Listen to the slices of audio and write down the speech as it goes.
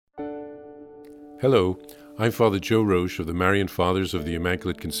Hello, I'm Father Joe Roche of the Marian Fathers of the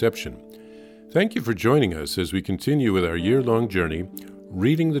Immaculate Conception. Thank you for joining us as we continue with our year-long journey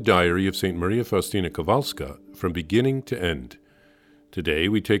reading the diary of St. Maria Faustina Kowalska from beginning to end. Today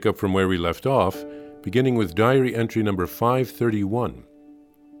we take up from where we left off, beginning with diary entry number 531.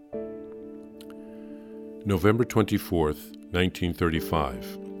 November 24th,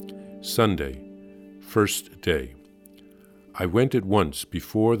 1935. Sunday, first day. I went at once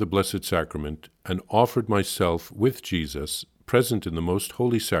before the Blessed Sacrament and offered myself with Jesus, present in the Most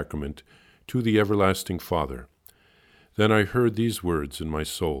Holy Sacrament, to the Everlasting Father. Then I heard these words in my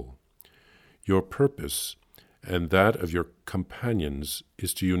soul: Your purpose and that of your companions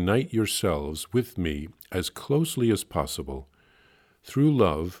is to unite yourselves with me as closely as possible. Through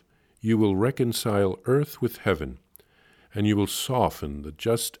love, you will reconcile earth with heaven, and you will soften the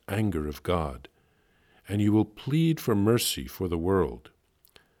just anger of God, and you will plead for mercy for the world.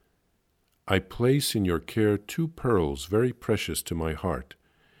 I place in your care two pearls very precious to my heart.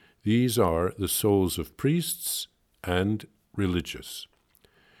 These are the souls of priests and religious.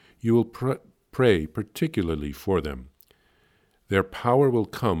 You will pray particularly for them. Their power will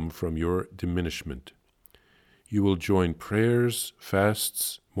come from your diminishment. You will join prayers,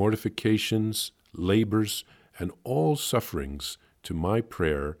 fasts, mortifications, labors, and all sufferings to my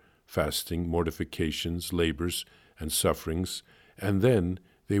prayer, fasting, mortifications, labors, and sufferings, and then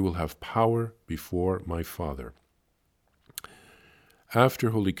they will have power before my Father. After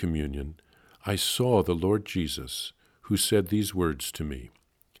Holy Communion, I saw the Lord Jesus, who said these words to me: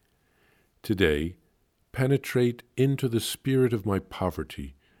 Today, penetrate into the spirit of my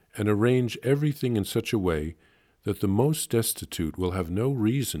poverty and arrange everything in such a way that the most destitute will have no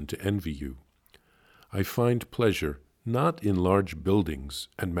reason to envy you. I find pleasure not in large buildings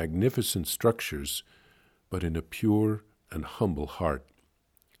and magnificent structures, but in a pure and humble heart.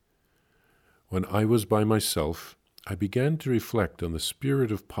 When I was by myself, I began to reflect on the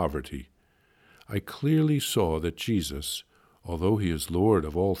spirit of poverty. I clearly saw that Jesus, although he is Lord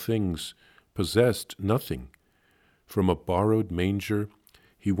of all things, possessed nothing. From a borrowed manger,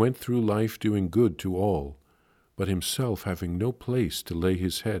 he went through life doing good to all, but himself having no place to lay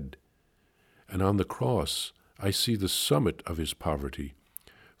his head. And on the cross, I see the summit of his poverty,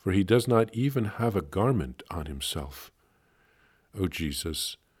 for he does not even have a garment on himself. O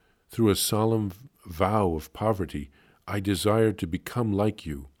Jesus, through a solemn vow of poverty, I desire to become like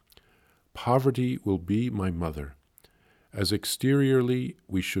you. Poverty will be my mother. As exteriorly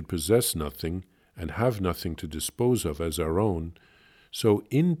we should possess nothing and have nothing to dispose of as our own, so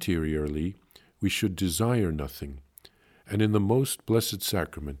interiorly we should desire nothing. And in the most blessed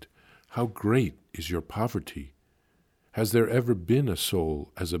sacrament, how great is your poverty! Has there ever been a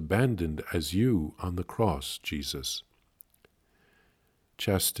soul as abandoned as you on the cross, Jesus?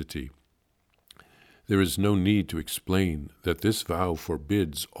 Chastity. There is no need to explain that this vow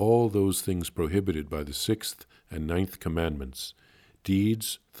forbids all those things prohibited by the 6th and 9th commandments: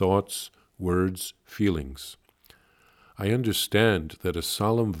 deeds, thoughts, words, feelings. I understand that a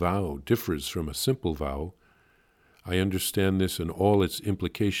solemn vow differs from a simple vow. I understand this in all its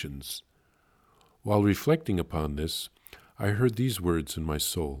implications. While reflecting upon this, I heard these words in my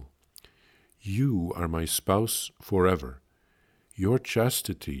soul: You are my spouse forever. Your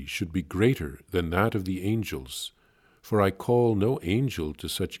chastity should be greater than that of the angels, for I call no angel to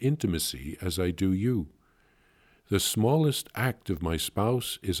such intimacy as I do you. The smallest act of my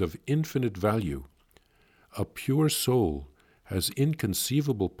spouse is of infinite value. A pure soul has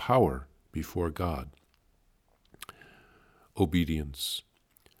inconceivable power before God. Obedience.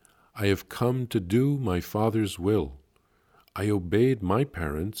 I have come to do my Father's will. I obeyed my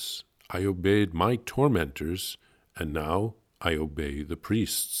parents, I obeyed my tormentors, and now I obey the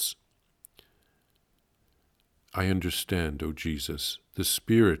priests. I understand, O Jesus, the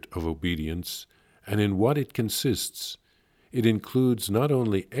spirit of obedience and in what it consists. It includes not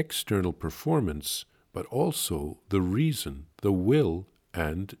only external performance, but also the reason, the will,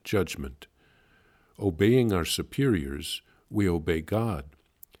 and judgment. Obeying our superiors, we obey God.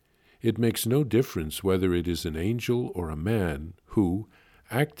 It makes no difference whether it is an angel or a man who,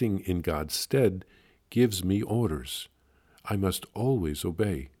 acting in God's stead, gives me orders. I must always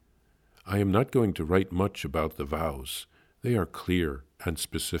obey. I am not going to write much about the vows. They are clear and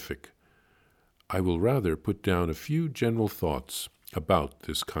specific. I will rather put down a few general thoughts about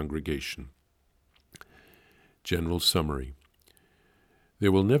this congregation. General summary.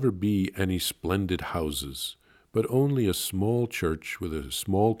 There will never be any splendid houses, but only a small church with a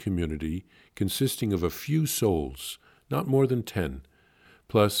small community consisting of a few souls, not more than 10,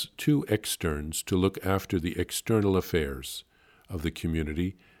 plus 2 externs to look after the external affairs of the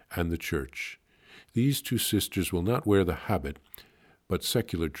community and the church. These two sisters will not wear the habit, but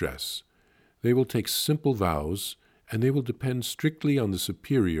secular dress. They will take simple vows, and they will depend strictly on the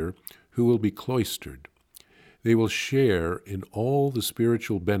superior, who will be cloistered. They will share in all the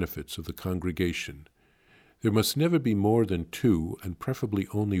spiritual benefits of the congregation. There must never be more than two, and preferably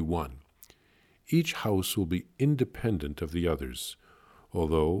only one. Each house will be independent of the others,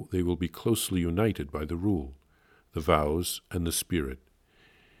 although they will be closely united by the rule, the vows, and the spirit.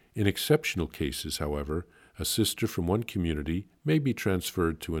 In exceptional cases, however, a sister from one community may be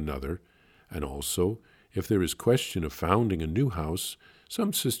transferred to another, and also, if there is question of founding a new house,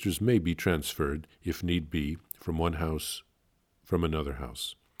 some sisters may be transferred, if need be, from one house from another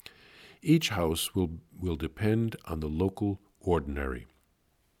house. Each house will depend on the local ordinary.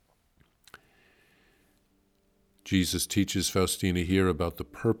 Jesus teaches Faustina here about the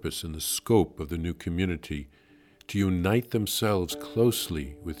purpose and the scope of the new community, to unite themselves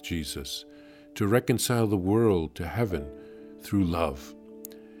closely with Jesus, to reconcile the world to heaven through love,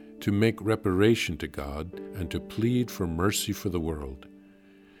 to make reparation to God, and to plead for mercy for the world.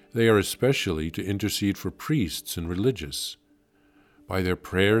 They are especially to intercede for priests and religious. By their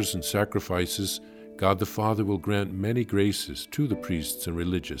prayers and sacrifices, God the Father will grant many graces to the priests and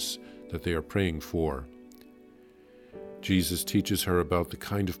religious that they are praying for. Jesus teaches her about the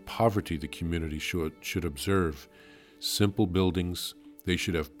kind of poverty the community should observe. Simple buildings, they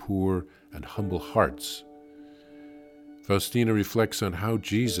should have poor and humble hearts. Faustina reflects on how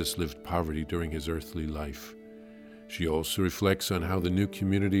Jesus lived poverty during his earthly life. She also reflects on how the new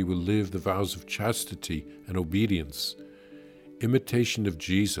community will live the vows of chastity and obedience. Imitation of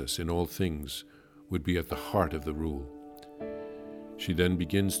Jesus in all things would be at the heart of the rule. She then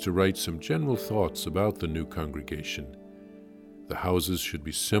begins to write some general thoughts about the new congregation. The houses should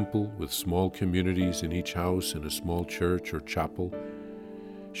be simple, with small communities in each house and a small church or chapel.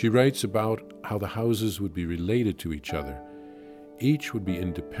 She writes about how the houses would be related to each other. Each would be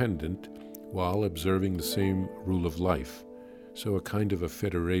independent while observing the same rule of life, so a kind of a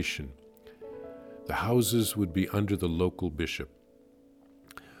federation. The houses would be under the local bishop.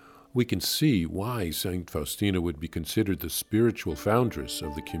 We can see why St. Faustina would be considered the spiritual foundress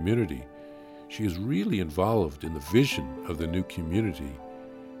of the community. She is really involved in the vision of the new community.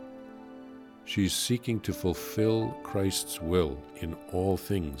 She is seeking to fulfill Christ's will in all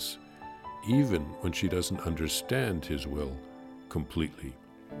things, even when she doesn't understand his will completely.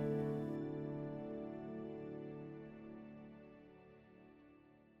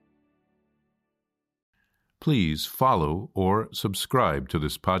 Please follow or subscribe to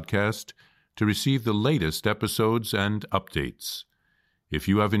this podcast to receive the latest episodes and updates. If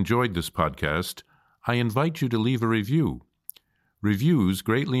you have enjoyed this podcast, I invite you to leave a review. Reviews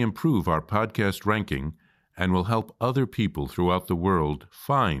greatly improve our podcast ranking and will help other people throughout the world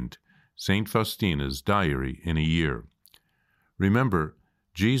find St. Faustina's Diary in a Year. Remember,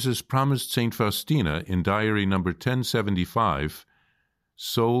 Jesus promised St. Faustina in Diary number 1075,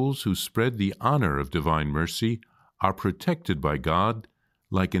 souls who spread the honor of divine mercy are protected by God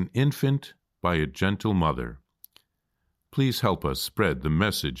like an infant by a gentle mother. Please help us spread the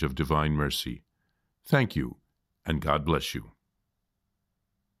message of divine mercy. Thank you, and God bless you.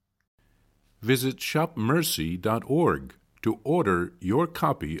 Visit shopmercy.org to order your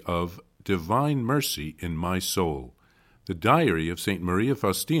copy of Divine Mercy in My Soul, the Diary of St. Maria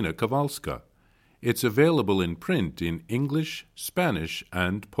Faustina Kowalska. It's available in print in English, Spanish,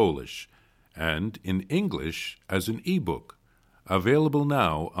 and Polish, and in English as an e-book, available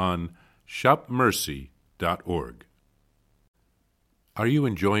now on shopmercy.org. Are you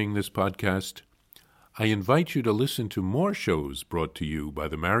enjoying this podcast? I invite you to listen to more shows brought to you by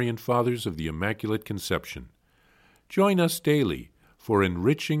the Marian Fathers of the Immaculate Conception. Join us daily for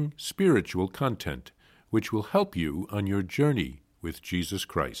enriching spiritual content, which will help you on your journey with Jesus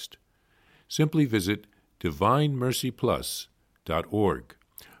Christ. Simply visit DivineMercyPlus.org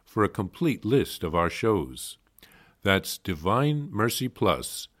for a complete list of our shows. That's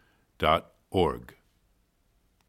DivineMercyPlus.org.